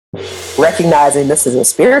recognizing this is a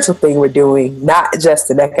spiritual thing we're doing, not just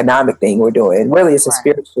an economic thing we're doing. Really, it's a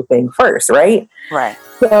spiritual thing first, right? Right.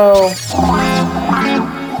 So,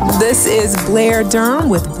 this is Blair Durham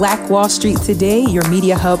with Black Wall Street Today, your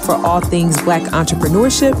media hub for all things Black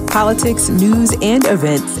entrepreneurship, politics, news, and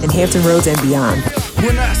events in Hampton Roads and beyond.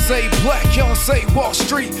 When I say black, y'all say Wall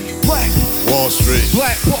Street. Black Wall Street.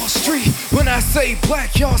 Black Wall Street. When I say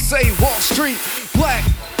black, y'all say Wall Street. Black.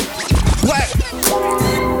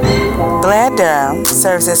 Blair Durham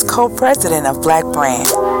serves as co-president of Black Brand,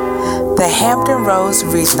 the Hampton Roads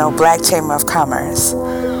Regional Black Chamber of Commerce,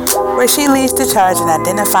 where she leads the charge in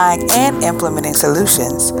identifying and implementing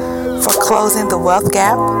solutions for closing the wealth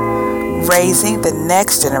gap, raising the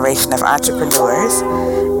next generation of entrepreneurs,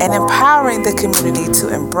 and empowering the community to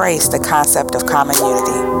embrace the concept of common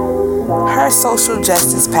unity. Her social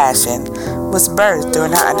justice passion was birthed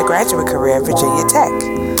during her undergraduate career at Virginia Tech,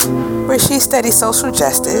 where she studied social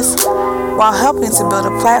justice while helping to build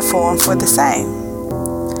a platform for the same.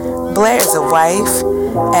 Blair is a wife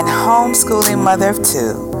and homeschooling mother of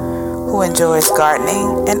two who enjoys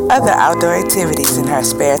gardening and other outdoor activities in her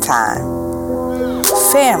spare time.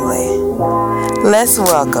 Family, let's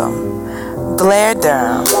welcome Blair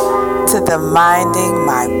Durham to the Minding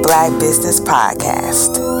My Black Business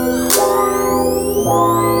podcast.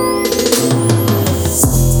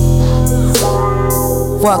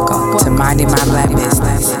 Welcome to Minding My Black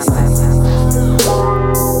Business.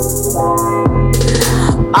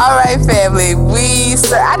 All right, family.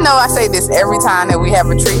 I know I say this every time that we have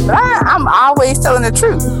a treat, but I'm always telling the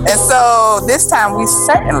truth. And so this time we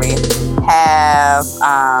certainly have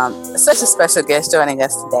such a special guest joining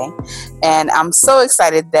us today. And I'm so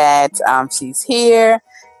excited that she's here.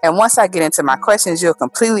 And once I get into my questions, you'll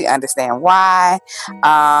completely understand why.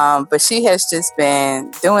 But she has just been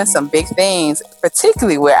doing some big things,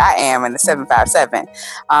 particularly where I am in the 757.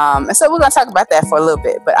 And so we're going to talk about that for a little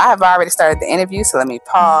bit. But I have already started the interview, so let me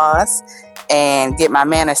pause and get my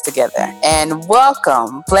manners together. And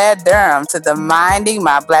welcome Blair Durham to the Minding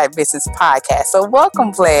My Black Business podcast. So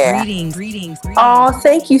welcome, Blair. Greetings. oh,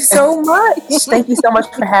 thank you so much. Thank you so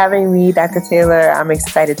much for having me, Dr. Taylor. I'm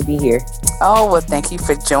excited to be here. Oh, well, thank you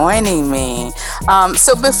for joining me.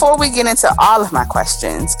 So before we get into all of my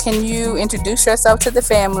questions, can you introduce yourself to the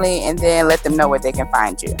family and then let them know where they can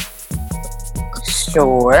find you?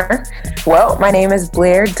 Sure. Well, my name is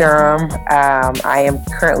Blair Durham. I am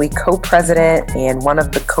currently co-president and one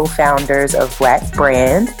of the co-founders of Black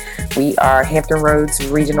Brand. We are Hampton Roads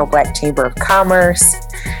Regional Black Chamber of Commerce,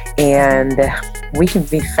 and we can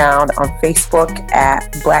be found on Facebook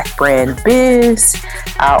at Black Brand Biz,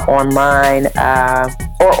 online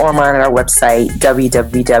or online at our website,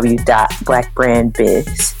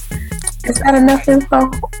 www.blackbrandbiz. Is that enough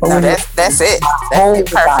info? No, that's it. That's it.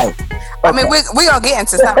 Perfect. Okay. I mean, we're going to get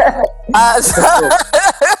into something.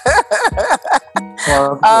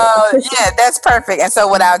 Yeah, that's perfect. And so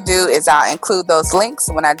what I'll do is I'll include those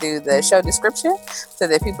links when I do the show description so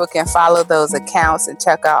that people can follow those accounts and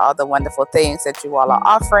check out all the wonderful things that you all are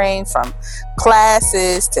offering, from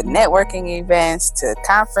classes to networking events to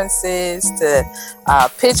conferences to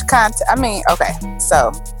pitch content. I mean, okay,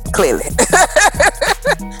 so clearly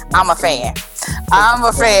I'm a fan.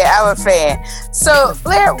 So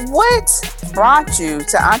Blair, what brought you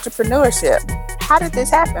to entrepreneurship? How did this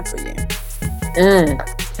happen for you?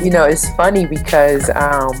 It's funny because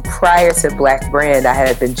prior to Black Brand, I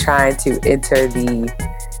had been trying to enter the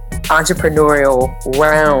entrepreneurial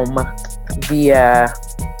realm via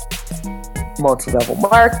multi-level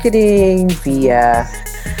marketing, via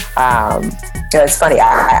it's funny,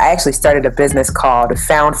 I actually started a business called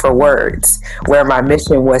Found for Words, where my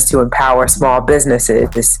mission was to empower small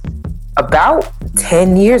businesses about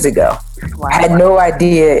 10 years ago. Wow. I had no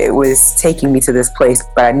idea it was taking me to this place,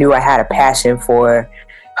 but I knew I had a passion for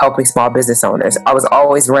helping small business owners. I was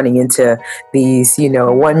always running into these,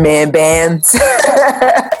 one-man bands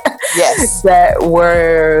yes, that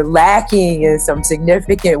were lacking in some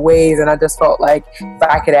significant ways. And I just felt like if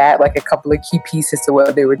I could add like a couple of key pieces to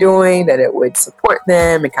what they were doing, that it would support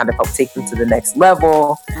them and kind of help take them to the next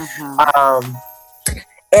level.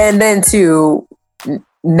 And then to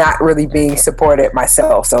not really being supported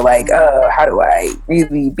myself. So like, how do I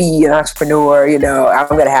really be an entrepreneur? I'm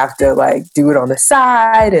going to have to like do it on the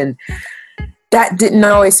side. And that didn't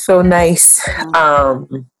always feel nice.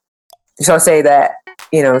 So I'll say that,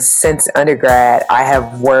 since undergrad, I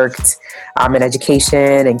have worked in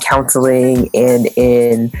education and counseling and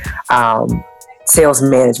in sales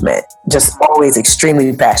management, just always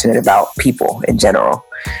extremely passionate about people in general.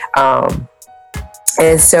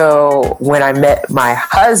 And so when I met my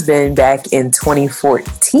husband back in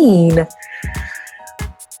 2014,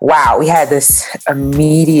 wow, we had this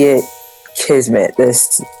immediate kismet.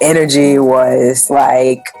 This energy was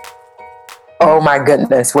like, oh my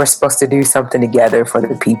goodness, we're supposed to do something together for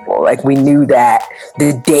the people. Like, we knew that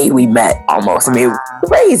the day we met almost. I mean, it was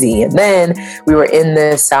crazy. And then we were in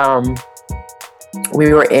this,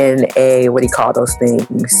 we were in a, what do you call those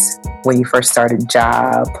things when you first start a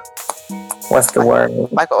job? What's the word?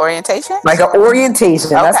 Like an orientation? Like an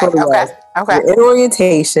orientation. Okay, that's what it was. Okay. We're in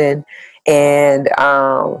orientation. And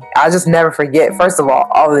I'll just never forget, first of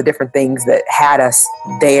all the different things that had us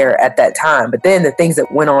there at that time. But then the things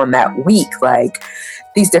that went on that week, like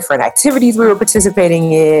these different activities we were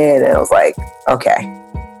participating in. And I was like, okay,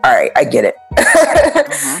 all right, I get it.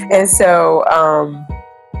 And so,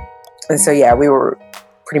 yeah, we were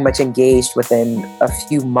pretty much engaged within a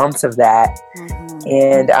few months of that.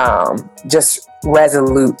 And just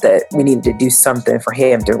resolute that we needed to do something for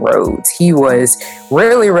Hampton Roads. He was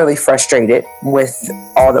really, really frustrated with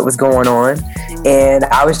all that was going on. And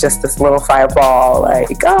I was just this little fireball,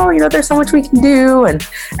 like, oh, there's so much we can do. And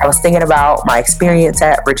I was thinking about my experience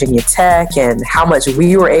at Virginia Tech and how much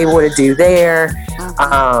we were able to do there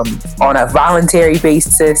on a voluntary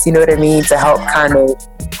basis, you know what I mean, to help kind of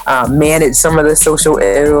manage some of the social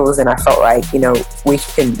ills. And I felt like, we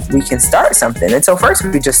can start something. And so first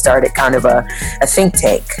we just started kind of a think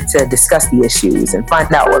tank to discuss the issues and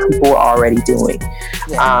find out what people were already doing.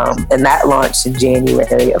 And that launched in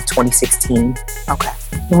January of 2016. Okay.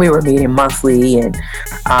 We were meeting monthly, and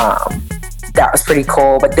that was pretty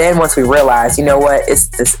cool. But then once we realized, it's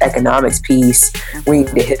this economics piece, we need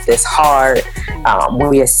to hit this hard.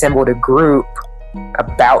 We assembled a group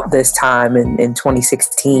about this time in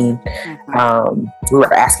 2016. We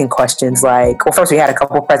were asking questions like, well, first we had a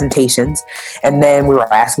couple presentations, and then we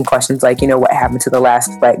were asking questions like, what happened to the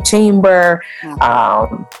last Black Chamber?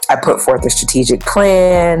 I put forth a strategic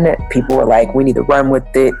plan. People were like, we need to run with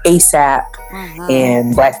it ASAP.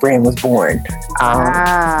 And Black Brand was born.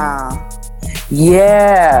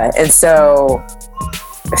 Yeah. And so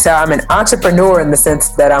I'm an entrepreneur in the sense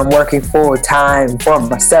that I'm working full time for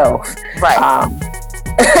myself. Right.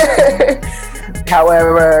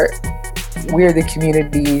 However, we're the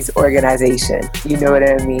community's organization. You know what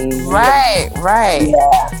I mean? Right.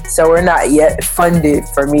 Yeah. So we're not yet funded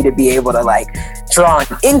for me to be able to draw an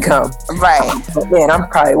income. Right. But man, I'm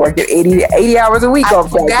probably working 80 hours a week. Gotta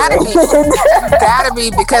be,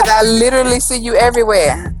 because I literally see you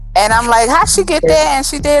everywhere. And I'm like, how'd she get there? And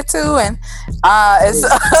she did too. And it's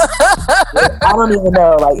I don't even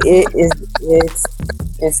know.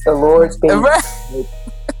 It's the Lord's baby. Right.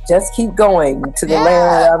 Just keep going to the land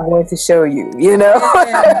that I'm going to show you. You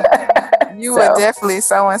were definitely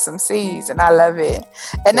sowing some seeds, and I love it.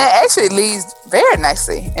 And that actually leads very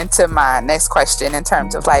nicely into my next question in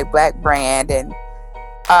terms of Black Brand. And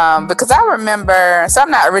because I remember, so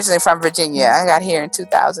I'm not originally from Virginia. I got here in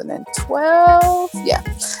 2012. Yeah.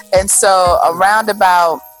 And so around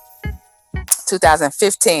about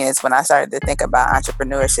 2015 is when I started to think about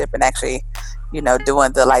entrepreneurship and actually,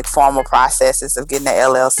 doing the formal processes of getting the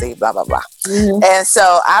LLC, blah, blah, blah. And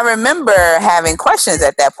so I remember having questions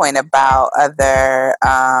at that point about other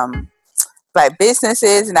Black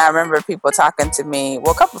businesses. And I remember people talking to me,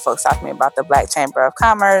 a couple of folks talking to me about the Black Chamber of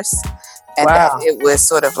Commerce. And that it was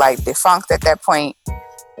sort of defunct at that point.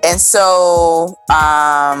 And so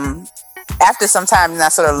after some time, I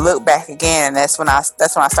sort of looked back again, and that's when I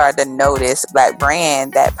started to notice Black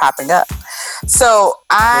Brand that popping up. So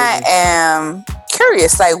I am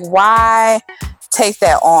curious, why take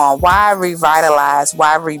that on? Why revitalize?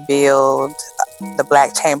 Why rebuild the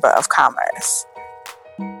Black Chamber of Commerce?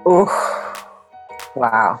 Ooh,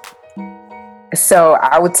 wow. So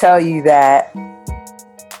I would tell you that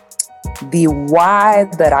the why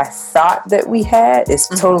that I thought that we had is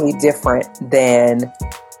totally different than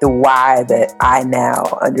the why that I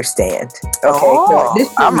now understand. Okay, so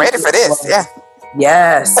I'm ready for this. Yeah.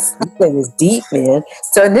 Yes, this thing is deep, man.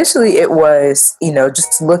 So initially it was,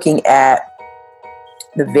 just looking at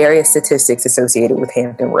the various statistics associated with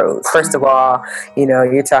Hampton Roads. First of all,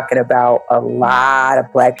 you're talking about a lot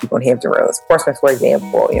of Black people in Hampton Roads. Portsmouth, for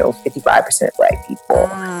example, 55% Black people.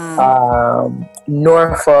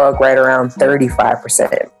 Norfolk, right around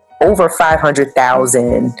 35%. Over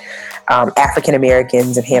 500,000 African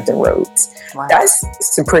Americans in Hampton Roads. Wow. That's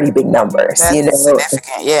some pretty big numbers. That's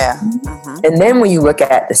significant, yeah. And then when you look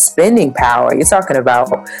at the spending power, you're talking about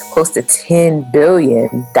close to $10 billion.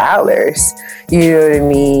 You know what I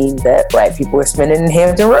mean? That Black people are spending in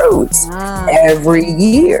Hampton Roads every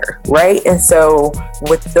year, right? And so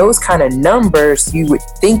with those kind of numbers, you would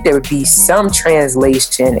think there would be some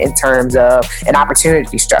translation in terms of an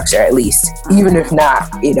opportunity structure, at least, even if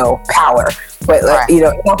not, power. but an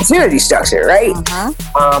opportunity structure, right?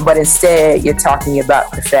 But instead, you're talking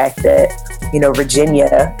about the fact that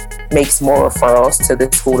Virginia makes more referrals to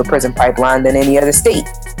the school to prison pipeline than any other state.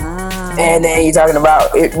 And then you're talking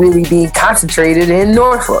about it really being concentrated in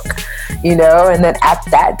Norfolk, and then at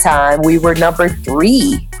that time we were number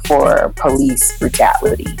 3 for police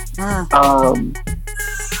brutality.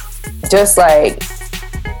 Just like,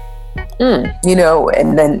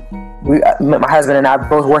 and then my husband and I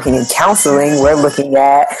both working in counseling, we're looking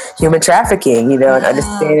at human trafficking, and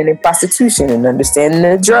understanding prostitution and understanding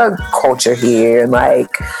the drug culture here and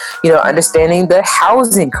understanding the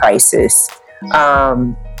housing crisis.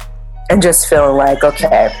 And just feeling like,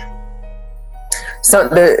 okay, so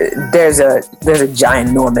there's a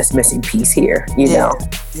ginormous missing piece here,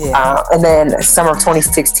 and then summer of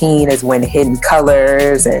 2016 is when Hidden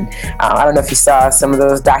Colors, and I don't know if you saw some of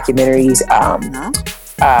those documentaries.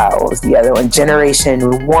 What was the other one?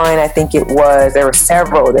 Generation One, I think it was. There were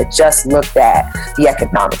several that just looked at the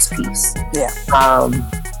economics piece.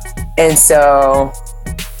 And so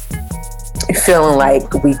feeling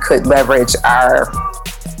like we could leverage our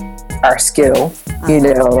skill,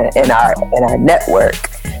 and our network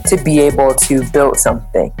to be able to build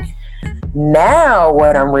something. Now,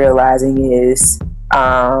 what I'm realizing is,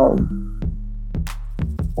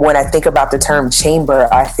 when I think about the term chamber,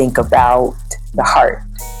 I think about the heart,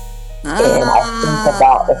 and I think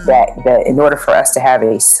about the fact that in order for us to have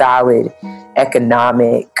a solid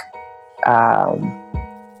economic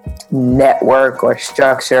network or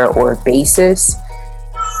structure or basis,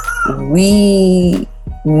 we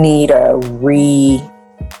need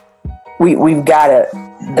we've got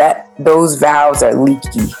that those valves are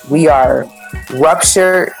leaky. We are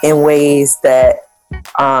ruptured in ways that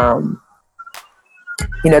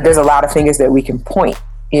there's a lot of fingers that we can point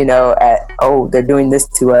at, they're doing this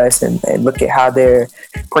to us, and look at how they're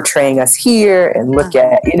portraying us here, and look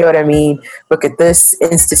at look at this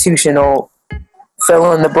institutional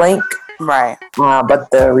fill in the blank, right?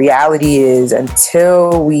 But the reality is,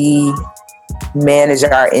 until we manage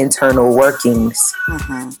our internal workings,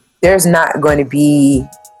 there's not going to be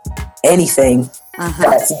anything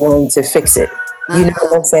that's going to fix it. You know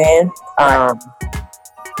what I'm saying?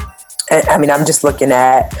 I'm just looking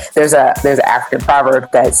at, there's an African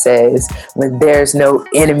proverb that says, when there's no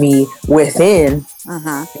enemy within,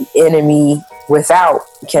 the enemy without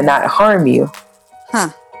cannot harm you.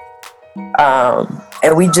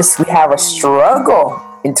 And we have a struggle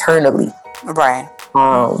internally. Right.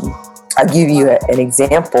 I'll give you an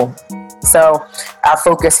example. So our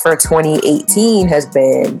focus for 2018 has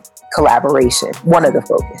been collaboration. One of the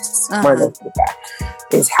focus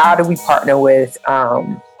is how do we partner with,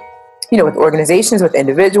 with organizations, with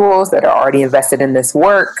individuals that are already invested in this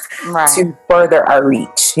work, to further our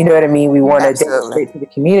reach. You know what I mean? We want to demonstrate to the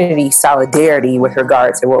community solidarity with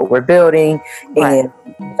regards to what we're building. And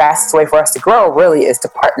the fastest way for us to grow really is to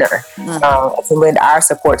partner, to lend our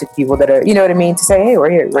support to people that are, to say, hey,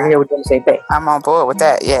 we're here, we're doing the same thing. I'm on board with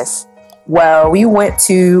that. Yes. Well, we went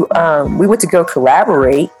to go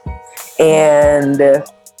collaborate, and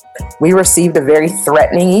we received a very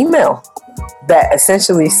threatening email that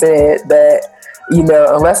essentially said that,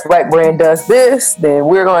 unless Black Brand does this, then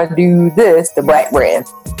we're going to do this to Black Brand.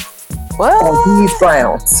 What? On these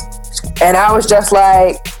grounds. And I was just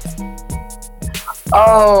like,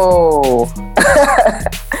 oh,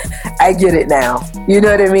 I get it now. You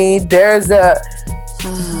know what I mean? There's a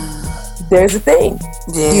thing.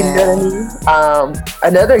 Yeah. You know what I mean?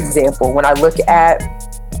 Another example, when I look at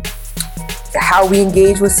how we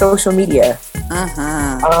engage with social media,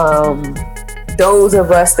 those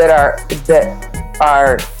of us that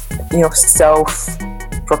are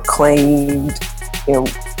self-proclaimed,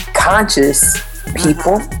 conscious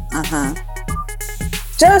people,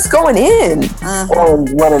 just going in on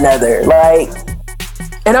one another,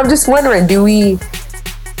 and I'm just wondering, do we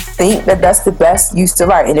think that that's the best use of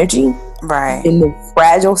our energy, right, in the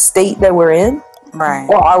fragile state that we're in, right,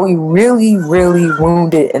 or are we really, really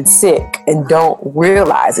wounded and sick and don't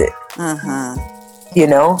realize it?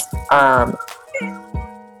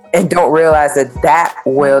 And don't realize that's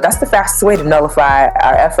the fastest way to nullify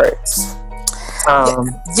our efforts.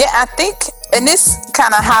 I think, and this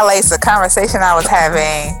kind of highlights the conversation I was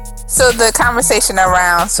having. So the conversation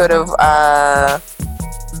around sort of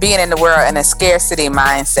being in the world in a scarcity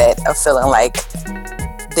mindset of feeling like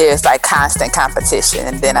there's constant competition,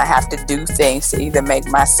 and then I have to do things to either make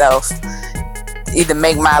my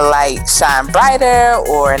light shine brighter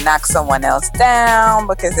or knock someone else down,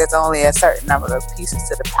 because there's only a certain number of pieces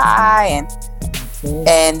to the pie,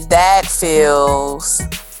 and that feels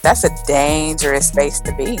that's a dangerous space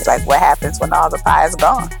to be. Like, what happens when all the pie is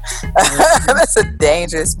gone? That's a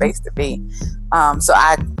dangerous space to be. So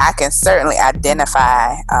I can certainly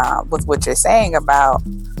identify with what you're saying about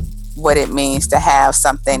what it means to have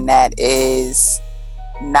something that is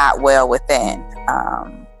not well within.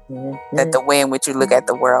 That the way in which you look at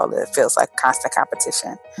the world, it feels like constant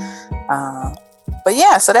competition. But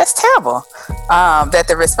yeah, so that's terrible. That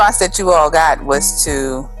the response that you all got was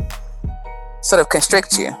to sort of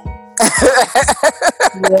constrict you.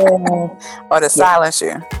 Or to silence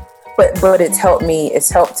you. But it's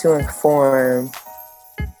helped to inform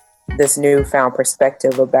this newfound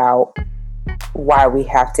perspective about why we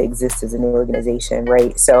have to exist as an organization,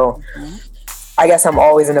 right? So I guess I'm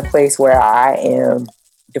always in a place where I am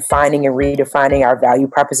defining and redefining our value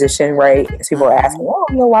proposition, right? So people are asking,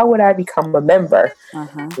 why would I become a member?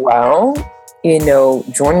 Well,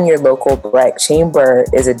 joining your local Black chamber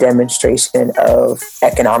is a demonstration of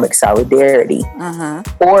economic solidarity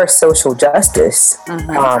or social justice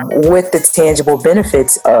with the tangible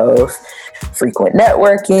benefits of frequent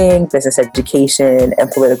networking, business education, and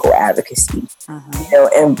political advocacy.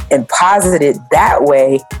 And posited that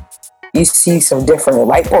way, you see some different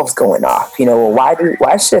light bulbs going off.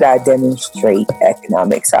 Why should I demonstrate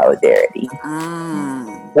economic solidarity?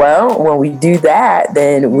 Well, when we do that,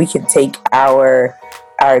 then we can take our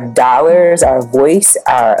dollars, our voice,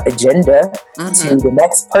 our agenda to the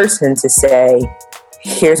next person to say,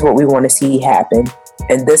 here's what we want to see happen.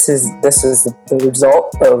 And this is the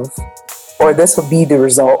result of, or this will be the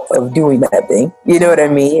result of doing that thing. You know what I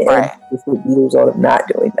mean? Right. And this would be the result of not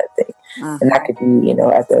doing that thing. And that could be,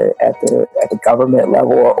 at the government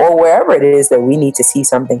level or wherever it is that we need to see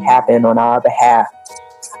something happen on our behalf.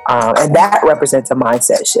 And that represents a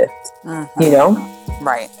mindset shift,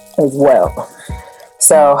 right, as well.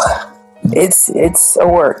 So it's a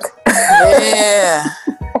work. Yeah.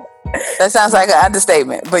 That sounds like an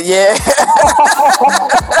understatement, but yeah.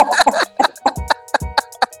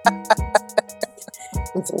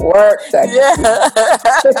 It's work.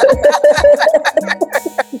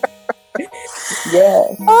 Yeah.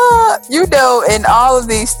 In all of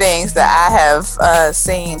these things that I have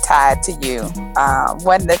seen tied to you,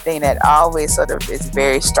 one of the things that always sort of is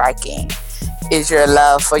very striking is your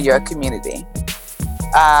love for your community.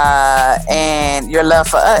 And your love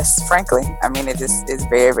for us, frankly. I mean, it just is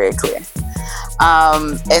very, very clear.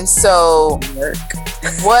 And so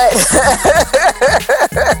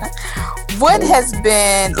what has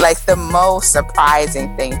been like the most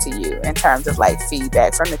surprising thing to you in terms of like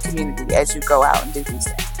feedback from the community as you go out and do these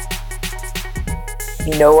things?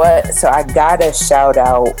 You know what? So I gotta shout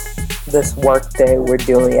out this work that we're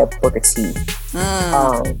doing at Booker T.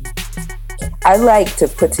 I like to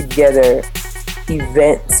put together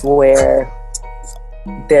events where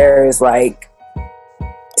there's like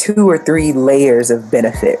 2 or 3 layers of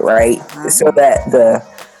benefit, right? So that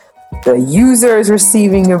the user is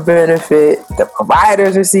receiving a benefit, the provider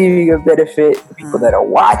is receiving a benefit, the people that are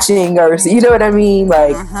watching are, you know what I mean?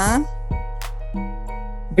 Like,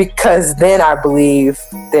 because then I believe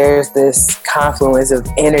there's this confluence of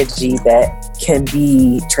energy that can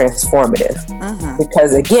be transformative.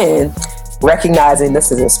 Because again, recognizing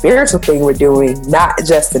this is a spiritual thing we're doing, not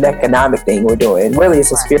just an economic thing we're doing. Really,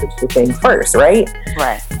 it's a spiritual thing first, right?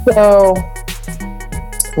 Right. So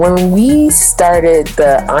when we started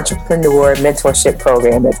the Entrepreneur Mentorship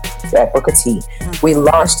Program at Booker T, we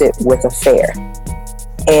launched it with a fair.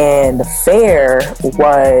 And the fair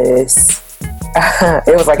was,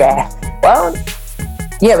 it was like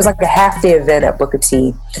a half-day event at Booker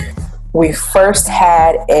T. We first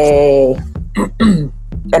had an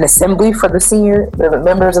assembly for the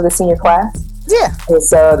members of the senior class. Yeah. And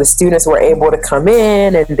so the students were able to come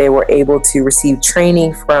in and they were able to receive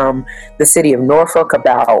training from the city of Norfolk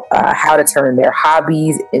about how to turn their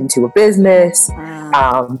hobbies into a business.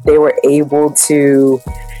 They were able to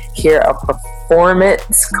hear a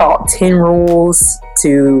performance called 10 Rules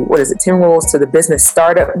to the Business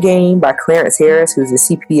Startup Game by Clarence Harris, who's a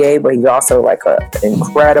CPA, but he's also like an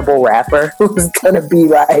incredible rapper who's going to be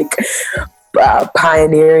like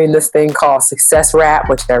pioneering this thing called Success Rap,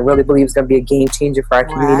 which I really believe is going to be a game changer for our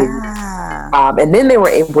community. And then they were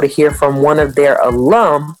able to hear from one of their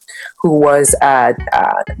alum, who was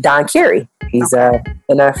Don Carey. He's a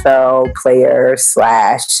NFL player /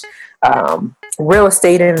 real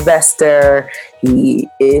estate investor. He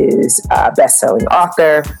is a best-selling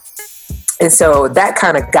author. And so that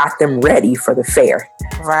kind of got them ready for the fair.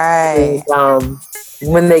 Right. And,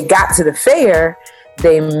 when they got to the fair,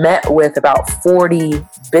 they met with about 40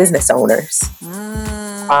 business owners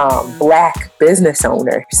Black business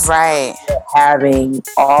owners, right, having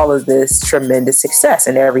all of this tremendous success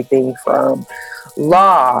in everything from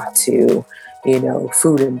law to,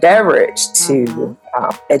 food and beverage to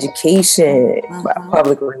education,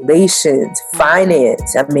 public relations,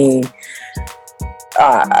 finance. I mean,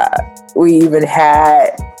 we even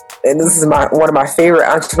had, and this is one of my favorite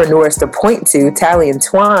entrepreneurs to point to, Tally and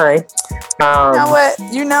Twine.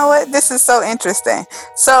 You know what? This is so interesting.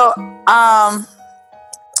 So,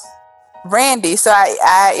 Randy, so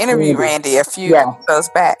I interviewed Randy a few episodes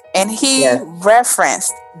back, and he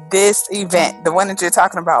referenced this event, the one that you're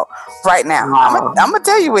talking about right now. I'm gonna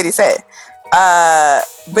tell you what he said,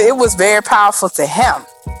 but it was very powerful to him.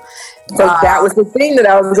 So that was the thing that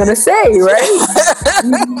I was going to say, right?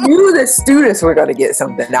 You knew the students were going to get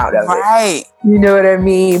something out of it. Right. You know what I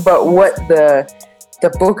mean? But what the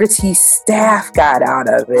Booker T staff got out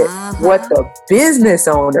of it, what the business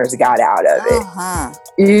owners got out of it.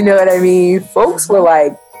 You know what I mean? Folks were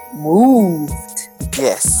like moved.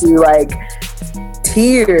 Yes. To like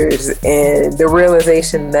tears and the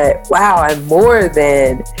realization that, wow, I'm more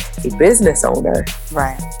than a business owner.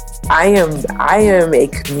 Right. I am a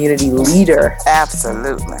community leader.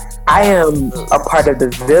 Absolutely. I am a part of the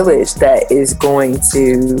village that is going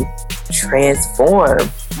to transform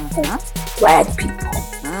Black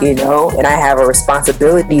people, and I have a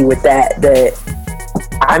responsibility with that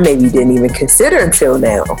I maybe didn't even consider until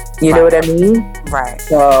now. You know what I mean? Right.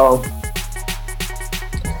 So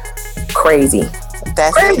crazy.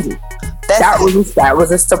 That's crazy. That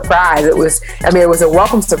was a surprise. It was a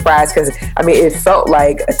welcome surprise because it felt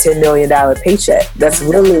like a $10 million paycheck. That's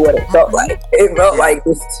really what it felt like. It felt like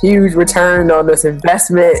this huge return on this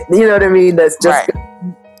investment. You know what I mean? That's just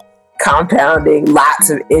compounding lots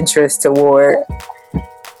of interest toward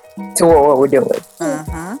what we're doing.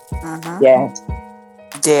 Yeah.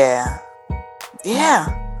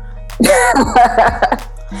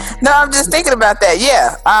 No, I'm just thinking about that.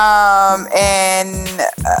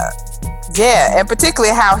 And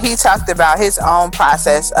particularly how he talked about his own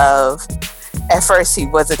process of, at first he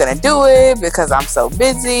wasn't going to do it because I'm so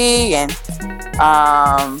busy, and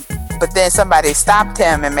but then somebody stopped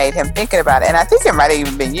him and made him thinking about it, and I think it might have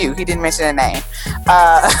even been you. He didn't mention a name,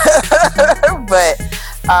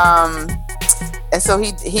 and so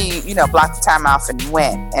he blocked the time off and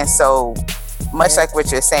went. And so much like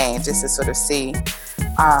what you're saying, just to sort of see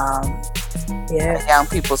young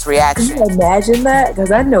people's reaction. Can you imagine that? Because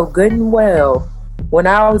I know good and well when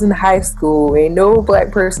I was in high school, ain't no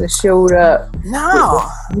Black person showed up. No.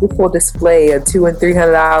 With a beautiful display of $200 and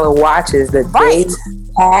 $300 watches that they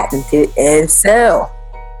patented and sell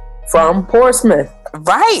from Portsmouth.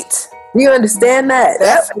 Right. You understand that?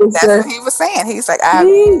 That's what he was saying. He's like,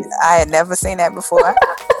 I had never seen that before.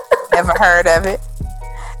 Never heard of it.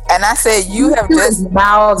 And I said, his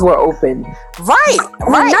mouths were open. Right.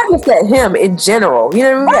 Not just at him, in general. You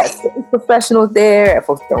know what I mean? Professionals there,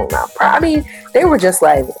 folks don't know. They were just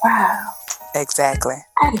like, wow. Exactly.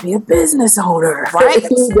 I had to be a business owner. Right.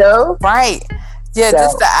 Right. Yeah,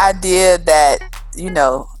 just the idea that,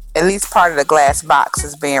 at least part of the glass box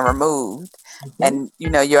is being removed. And,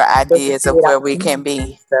 your ideas of where we can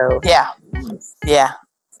be. So. Yeah.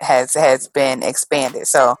 Has been expanded.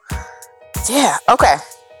 So, yeah. Okay.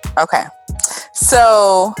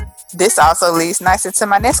 So this also leads nicely to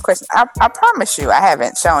my next question. I promise you, I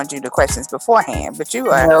haven't shown you the questions beforehand, but you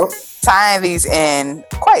are tying these in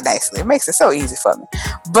quite nicely. It makes it so easy for me.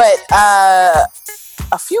 But a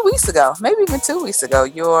few weeks ago, maybe even 2 weeks ago,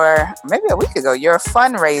 maybe a week ago, your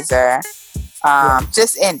fundraiser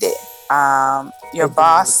just ended. Your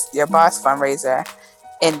boss fundraiser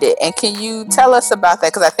ended. And can you tell us about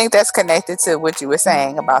that? Because I think that's connected to what you were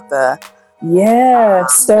saying about the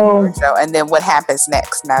and then what happens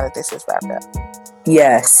next now that this is wrapped up?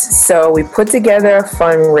 Yes. So we put together a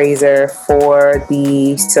fundraiser for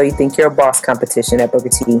the So You Think You're a Boss competition at Booker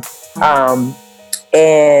T.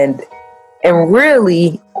 And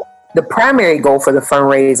really the primary goal for the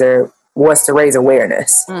fundraiser was to raise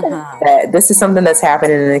awareness that this is something that's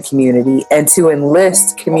happening in the community, and to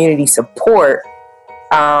enlist community support,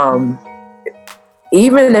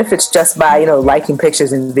 even if it's just by, liking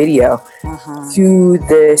pictures and video to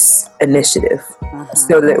this initiative,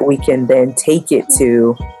 so that we can then take it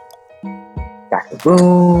to Dr.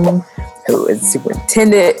 Boone, who is the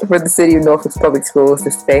superintendent for the city of Norfolk Public Schools,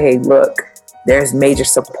 to say, hey, look, there's major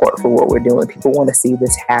support for what we're doing. People want to see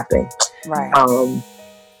this happen. Right.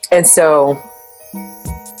 And so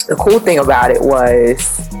the cool thing about it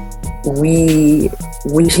was we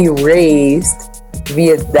raised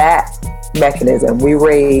via that mechanism, we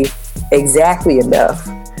raised exactly enough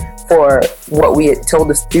for what we had told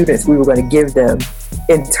the students we were going to give them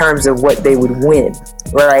in terms of what they would win,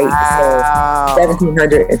 right? Wow. So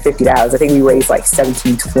 $1,750. I think we raised like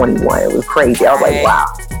 $1,721. It was crazy. I was like, wow.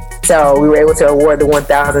 So we were able to award the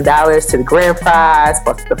 $1,000 to the grand prize,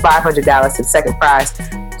 plus the $500 to the second prize,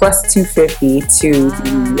 plus $250 to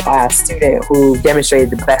the student who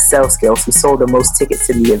demonstrated the best sales skills, who sold the most tickets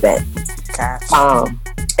to the event. Gotcha.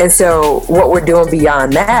 And so what we're doing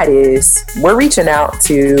beyond that is we're reaching out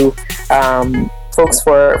to folks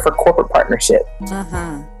for corporate partnership.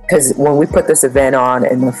 Because when we put this event on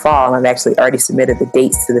in the fall, I've actually already submitted the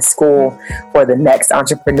dates to the school for the next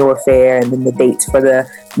entrepreneur fair, and then the dates for the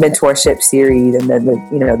mentorship series, and then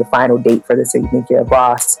the final date for the So You Think You're a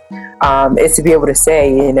Boss. Is to be able to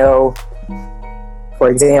say, for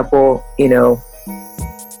example,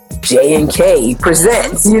 J&K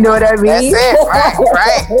presents, you know what I mean?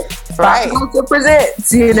 That's it, right. Culture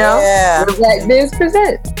presents, Yeah. Black Biz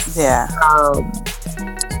presents. Yeah.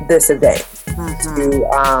 This event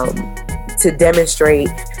to demonstrate.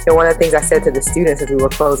 And one of the things I said to the students as we were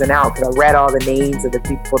closing out, because I read all the names of the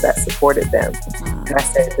people that supported them, and I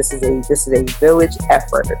said, "This is a village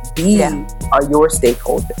effort. These are your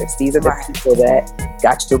stakeholders. These are the people that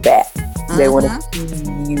got your back. They want to see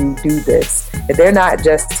you do this. And they're not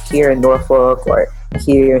just here in Norfolk or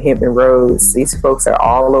here in Hampton Roads. These folks are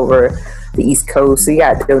all over the East Coast. So you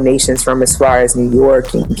got donations from as far as New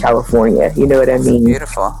York and California. You know what I mean?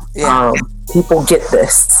 Beautiful. Yeah. People get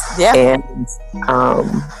this. Yeah. And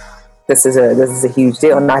this is a huge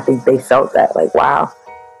deal. And I think they felt that, like, wow,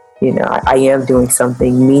 I am doing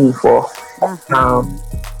something meaningful.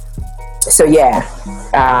 So yeah.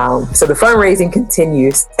 So the fundraising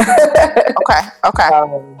continues. Okay.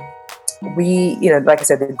 We, like I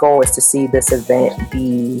said, the goal is to see this event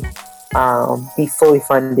be fully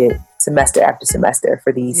funded semester after semester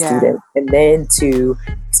for these students, and then to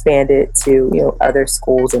expand it to other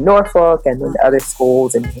schools in Norfolk, and then other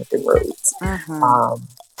schools in Hampton Roads,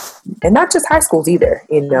 and not just high schools either.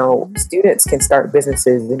 Students can start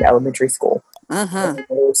businesses in elementary school,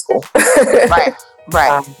 middle school,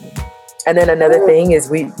 right. And then another thing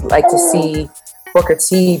is we like to see Booker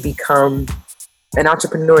T become an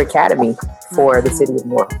entrepreneur academy for the city of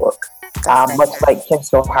Norfolk, much like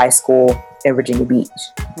Kempsville High School in Virginia Beach.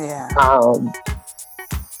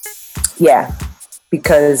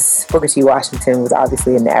 Because Booker T. Washington was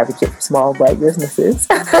obviously an advocate for small Black businesses,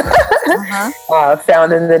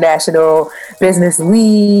 founding the National Business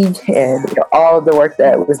League, and all of the work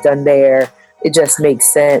that was done there. It just makes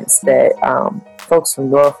sense that folks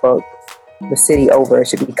from Norfolk, the city over,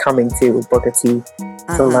 should be coming to Booker T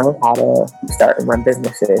to learn how to start and run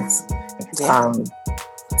businesses.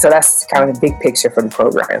 So that's kind of the big picture for the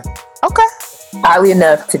program. Okay. Oddly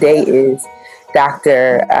enough, today is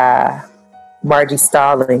Dr. Margie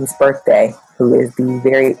Stallings' birthday, who is the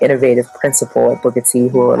very innovative principal at Booker T,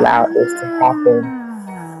 who allowed this to happen.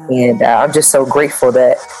 And I'm just so grateful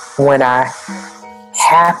that when I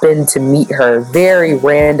happened to meet her very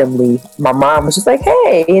randomly, my mom was just like,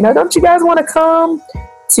 "Hey, don't you guys want to come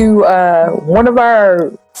to one of our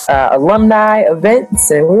alumni events?"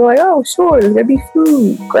 And we were like, "Oh, sure, there's gonna be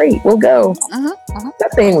food. Great, we'll go."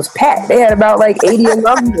 That thing was packed. They had about like 80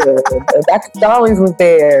 alumni. And Dr. Stallings was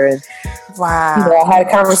there, and wow. I had a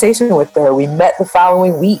conversation with her. We met the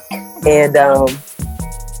following week, and the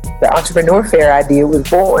entrepreneur fair idea was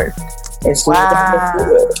born. And she was able to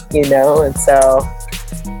do it, and so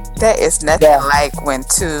that is nothing like when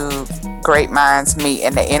two great minds meet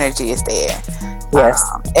and the energy is there. Yes.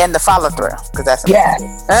 And the follow through, because that's there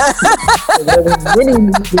was many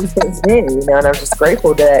meetings since then, and I'm just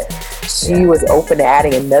grateful that she was open to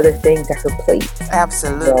adding another thing to her plate.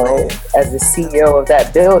 Absolutely. As the CEO of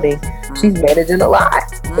that building, she's managing a lot.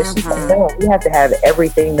 But she's like, no, we have to have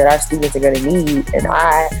everything that our students are going to need, and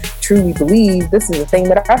I truly believe this is the thing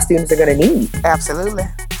that our students are going to need. Absolutely.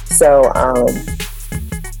 So,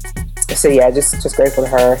 just grateful to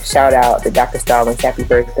her. Shout out to Dr. Stallings. Happy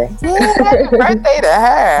birthday. Yeah, happy birthday to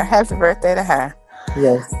her. Happy birthday to her.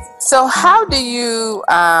 Yes. So how do you,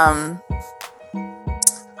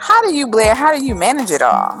 Blair, how do you manage it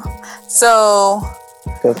all? So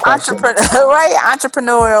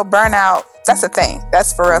entrepreneurial burnout, that's a thing.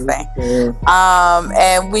 That's for real thing.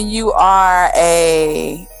 And when you are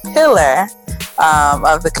a pillar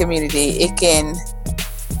of the community, it can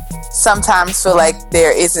sometimes feel like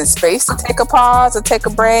there isn't space to take a pause or take a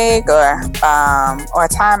break or a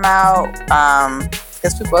timeout,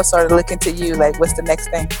 because people are sort of looking to you like, what's the next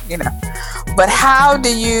thing, But how do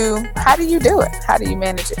you do it? How do you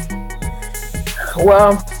manage it?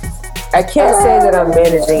 Well, I can't say that I'm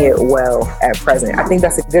managing it well at present. I think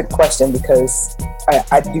that's a good question because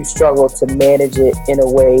I do struggle to manage it in a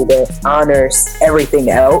way that honors everything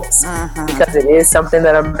else, because it is something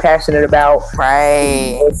that I'm passionate about.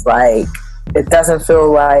 Right. It's like, it doesn't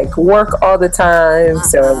feel like work all the time,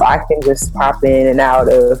 so I can just pop in and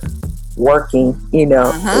out of working,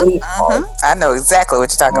 I know exactly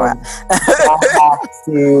what you're talking about. I have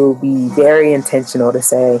to be very intentional to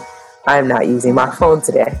say, I'm not using my phone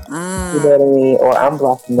today. You know what I mean? Or I'm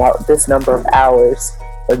blocking out this number of hours,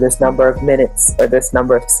 or this number of minutes, or this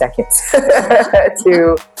number of seconds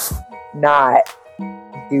to not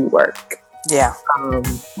do work. Yeah.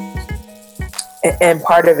 And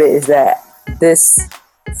part of it is that this,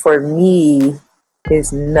 for me,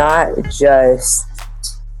 is not just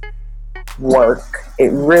work.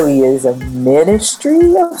 It really is a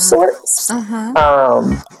ministry of sorts.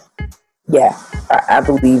 I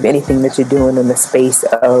believe anything that you're doing in the space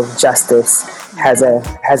of justice has a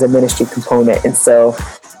ministry component, and so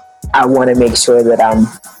I want to make sure that I'm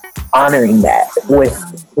honoring that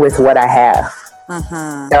with what I have.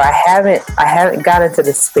 Now, I haven't gotten to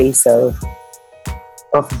the space of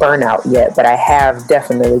burnout yet, but I have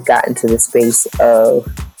definitely gotten to the space of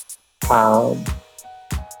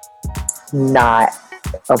not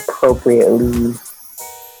appropriately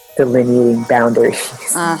delineating boundaries,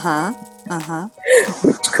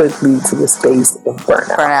 which could lead to the space of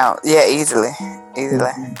burnout. Yeah, easily.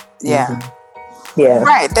 Yeah.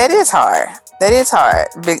 Right, that is hard.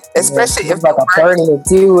 Especially if like a burden to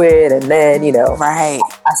do it, and then right.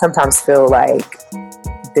 I sometimes feel like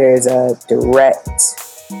there's a direct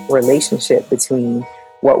relationship between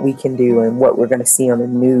what we can do and what we're going to see on the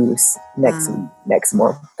news next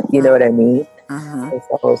month. You know what I mean? And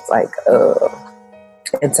so it's like,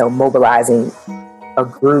 and so mobilizing a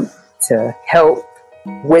group to help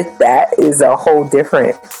with that is a whole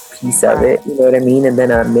different piece of it. You know what I mean? And then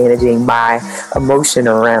managing my emotion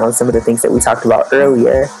around some of the things that we talked about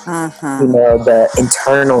earlier. The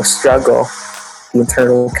internal struggle, the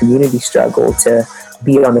internal community struggle to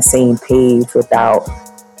be on the same page without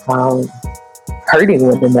hurting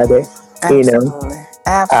one another. Absolutely.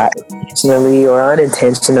 Intentionally or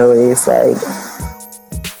unintentionally. It's like,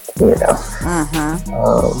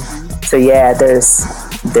 so yeah, there's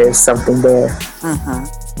something there.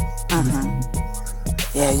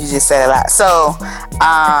 Yeah, you just said a lot. So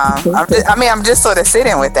I'm just sort of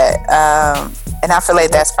sitting with that, and I feel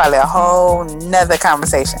like that's probably a whole nother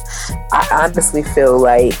conversation. I honestly feel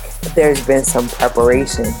like there's been some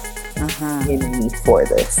preparation in me for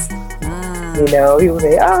this. People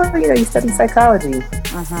say, you study psychology.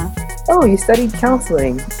 Oh, you studied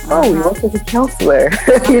counseling. Oh, you worked as a counselor.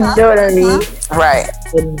 You know what I mean? Right.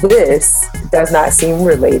 And this does not seem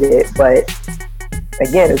related, but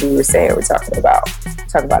again, as we were saying, we're talking about a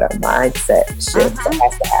mindset shift that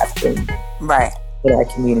has to happen, right, in our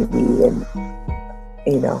community, and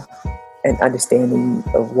and understanding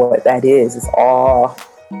of what that is all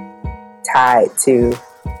tied to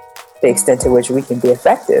the extent to which we can be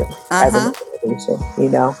effective as an organization.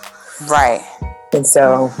 Right. And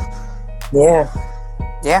so, yeah,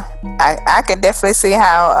 I can definitely see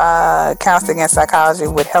how counseling and psychology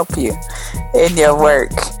would help you in your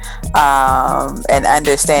work. And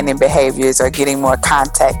understanding behaviors or getting more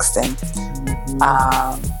context, and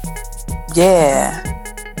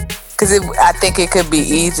because I think it could be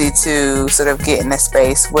easy to sort of get in a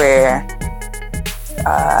space where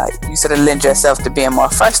you sort of lend yourself to being more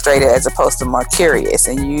frustrated as opposed to more curious,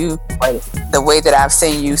 and the way that I've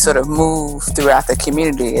seen you sort of move throughout the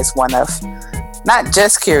community is one of not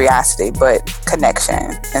just curiosity but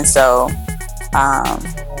connection, and so I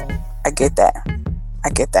get that.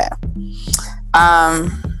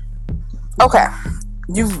 Okay.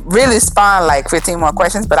 You really spawned like 15 more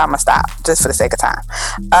questions, but I'm gonna stop just for the sake of time.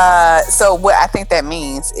 So what I think that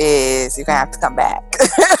means is you're gonna have to come back.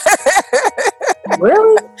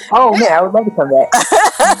 Really? Oh man, I would love to come back.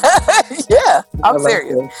 Yeah, I'm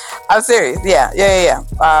serious. Yeah.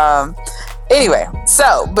 Anyway,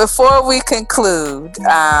 so before we conclude,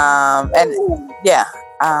 I'm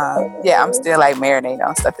still like marinating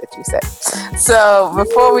on stuff that you said. So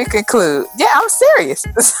before we conclude, I'm serious.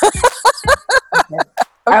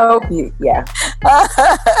 I hope you,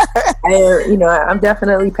 I'm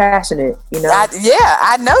definitely passionate,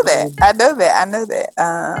 I know that.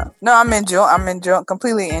 No, I'm enjoying,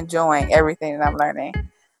 completely enjoying everything that I'm learning,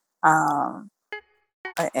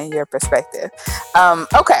 and your perspective.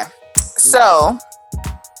 Okay, so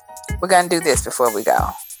we're gonna do this before we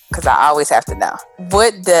go, because I always have to know.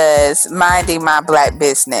 What does minding my Black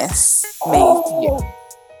business mean to you?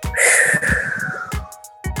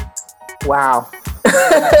 Wow.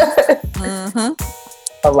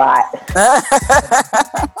 A lot.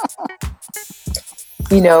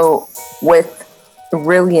 with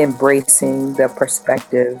really embracing the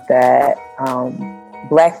perspective that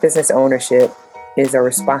Black business ownership is a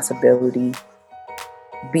responsibility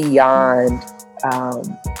beyond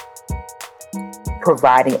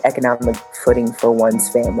providing economic footing for one's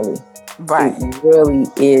family. Right. It really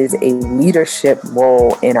is a leadership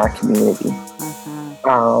role in our community.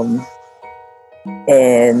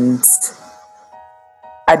 And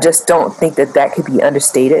I just don't think that could be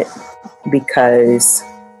understated, because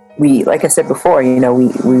we, like I said before, we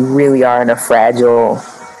really are in a fragile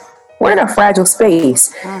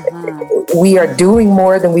space. We are doing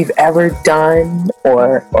more than we've ever done,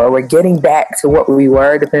 or we're getting back to what we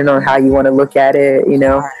were, depending on how you want to look at it.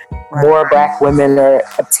 More Black women are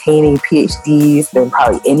obtaining PhDs than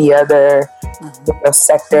probably any other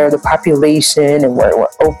sector of the population, and we're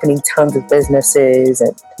opening tons of businesses,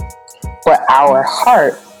 but our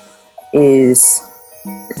heart is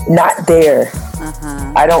not there.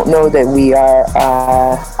 I don't know that we are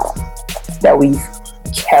that we've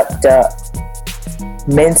kept up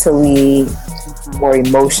mentally or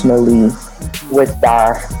emotionally with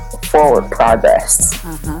our forward progress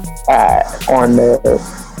on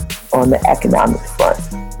the economic front.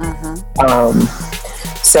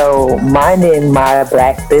 So minding my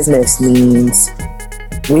Black business means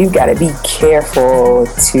we've got to be careful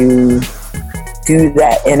to do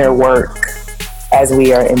that inner work as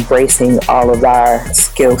we are embracing all of our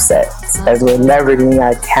skill sets, as we're leveraging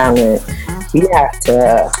our talent. We have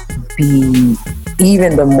to be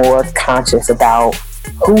even the more conscious about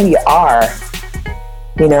who we are,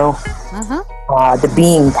 the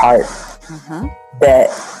being part that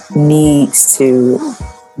needs to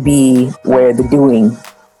be where the doing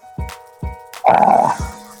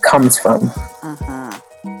comes from.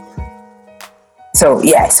 So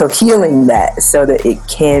healing that so that it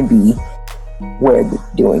can be where the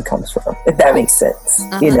doing comes from, if that makes sense,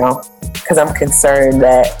 because I'm concerned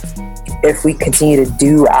that if we continue to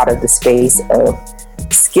do out of the space of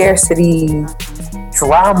scarcity,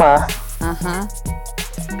 drama,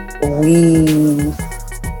 we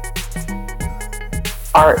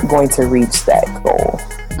aren't going to reach that goal.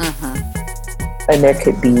 And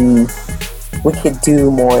we could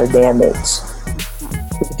do more damage.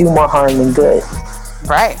 We could do more harm than good.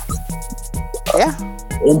 Right. Yeah.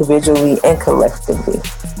 Individually and collectively.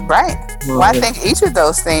 Right. Well, I think each of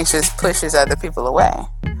those things just pushes other people away.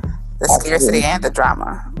 The scarcity and the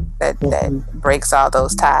drama that breaks all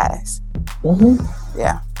those ties.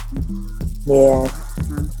 Yeah.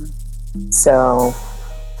 So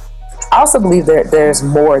I also believe there's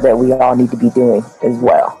more that we all need to be doing as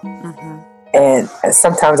well. And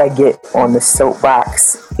sometimes I get on the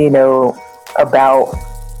soapbox, about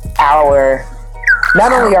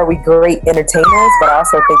not only are we great entertainers, but I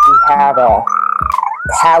also think we have a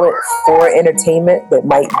palette for entertainment that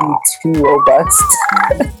might be too robust.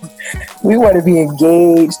 We want to be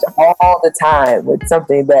engaged all the time with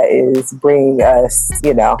something that is bringing us,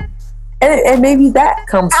 and maybe that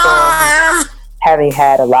comes from having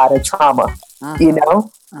had a lot of trauma,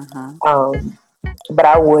 but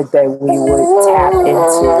I would that we would tap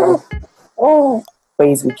into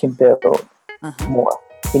ways we can build more.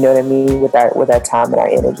 You know what I mean? With our time and our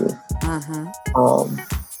energy.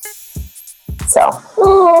 So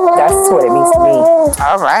that's what it means to me.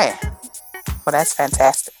 All right. Well, that's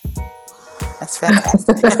fantastic.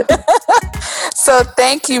 So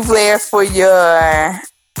thank you, Blair, for your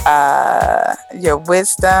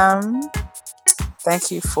wisdom.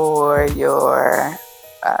 Thank you for your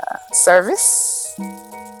service.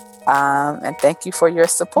 And thank you for your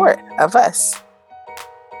support of us.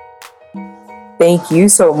 Thank you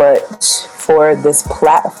so much for this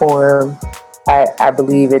platform. I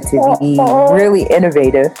believe it to be really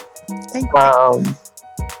innovative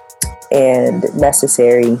and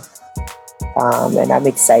necessary. And I'm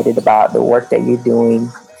excited about the work that you're doing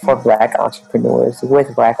for Black entrepreneurs,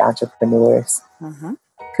 with Black entrepreneurs.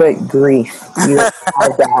 Good grief. You have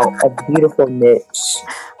carved out a beautiful niche.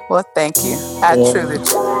 Well, thank you. I truly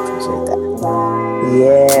appreciate that.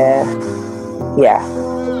 Yeah.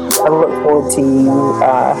 I look forward to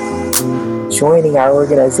you joining our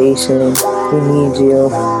organization. We need you.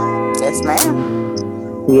 Yes, ma'am.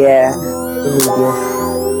 Yeah, we need you.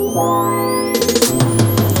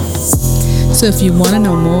 So if you want to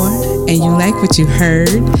know more and you like what you heard,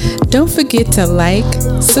 don't forget to like,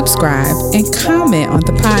 subscribe, and comment on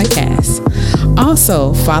the podcast.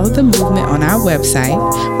 Also, follow the movement on our website,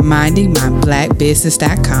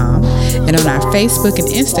 mindingmyblackbusiness.com, and on our Facebook and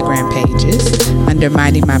Instagram pages under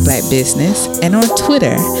Minding My Black Business, and on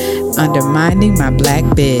Twitter under Minding My Black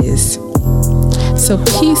Biz. So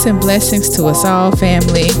peace and blessings to us all,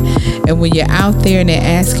 family. And when you're out there and they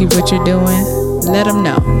ask you what you're doing, let them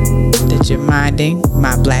know that you're minding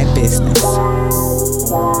my Black business.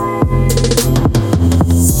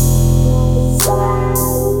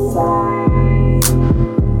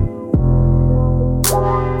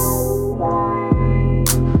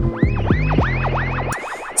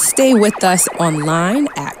 Stay with us online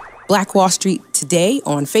at Black Wall Street Today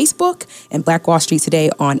on Facebook and Black Wall Street Today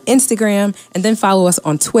on Instagram. And then follow us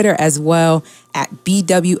on Twitter as well at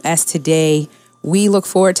BWS Today. We look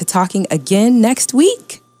forward to talking again next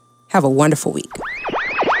week. Have a wonderful week.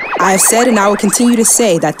 I have said and I will continue to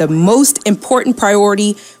say that the most important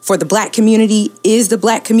priority for the Black community is the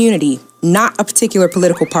Black community, not a particular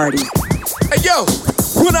political party. Hey, yo,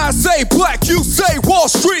 when I say Black, you say Wall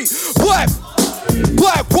Street.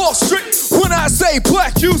 Black Wall Street. When I say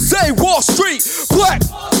Black, you say Wall Street. Black.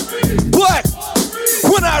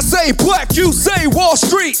 When I say Black, you say Wall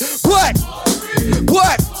Street. Black.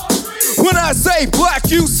 When I say Black,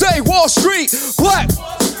 you say Wall Street. Black.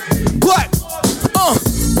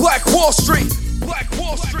 Black Wall Street. Black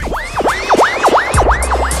Wall Street.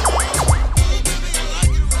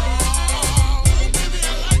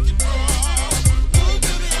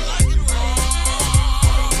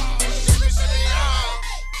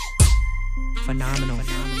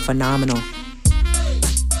 Phenomenal.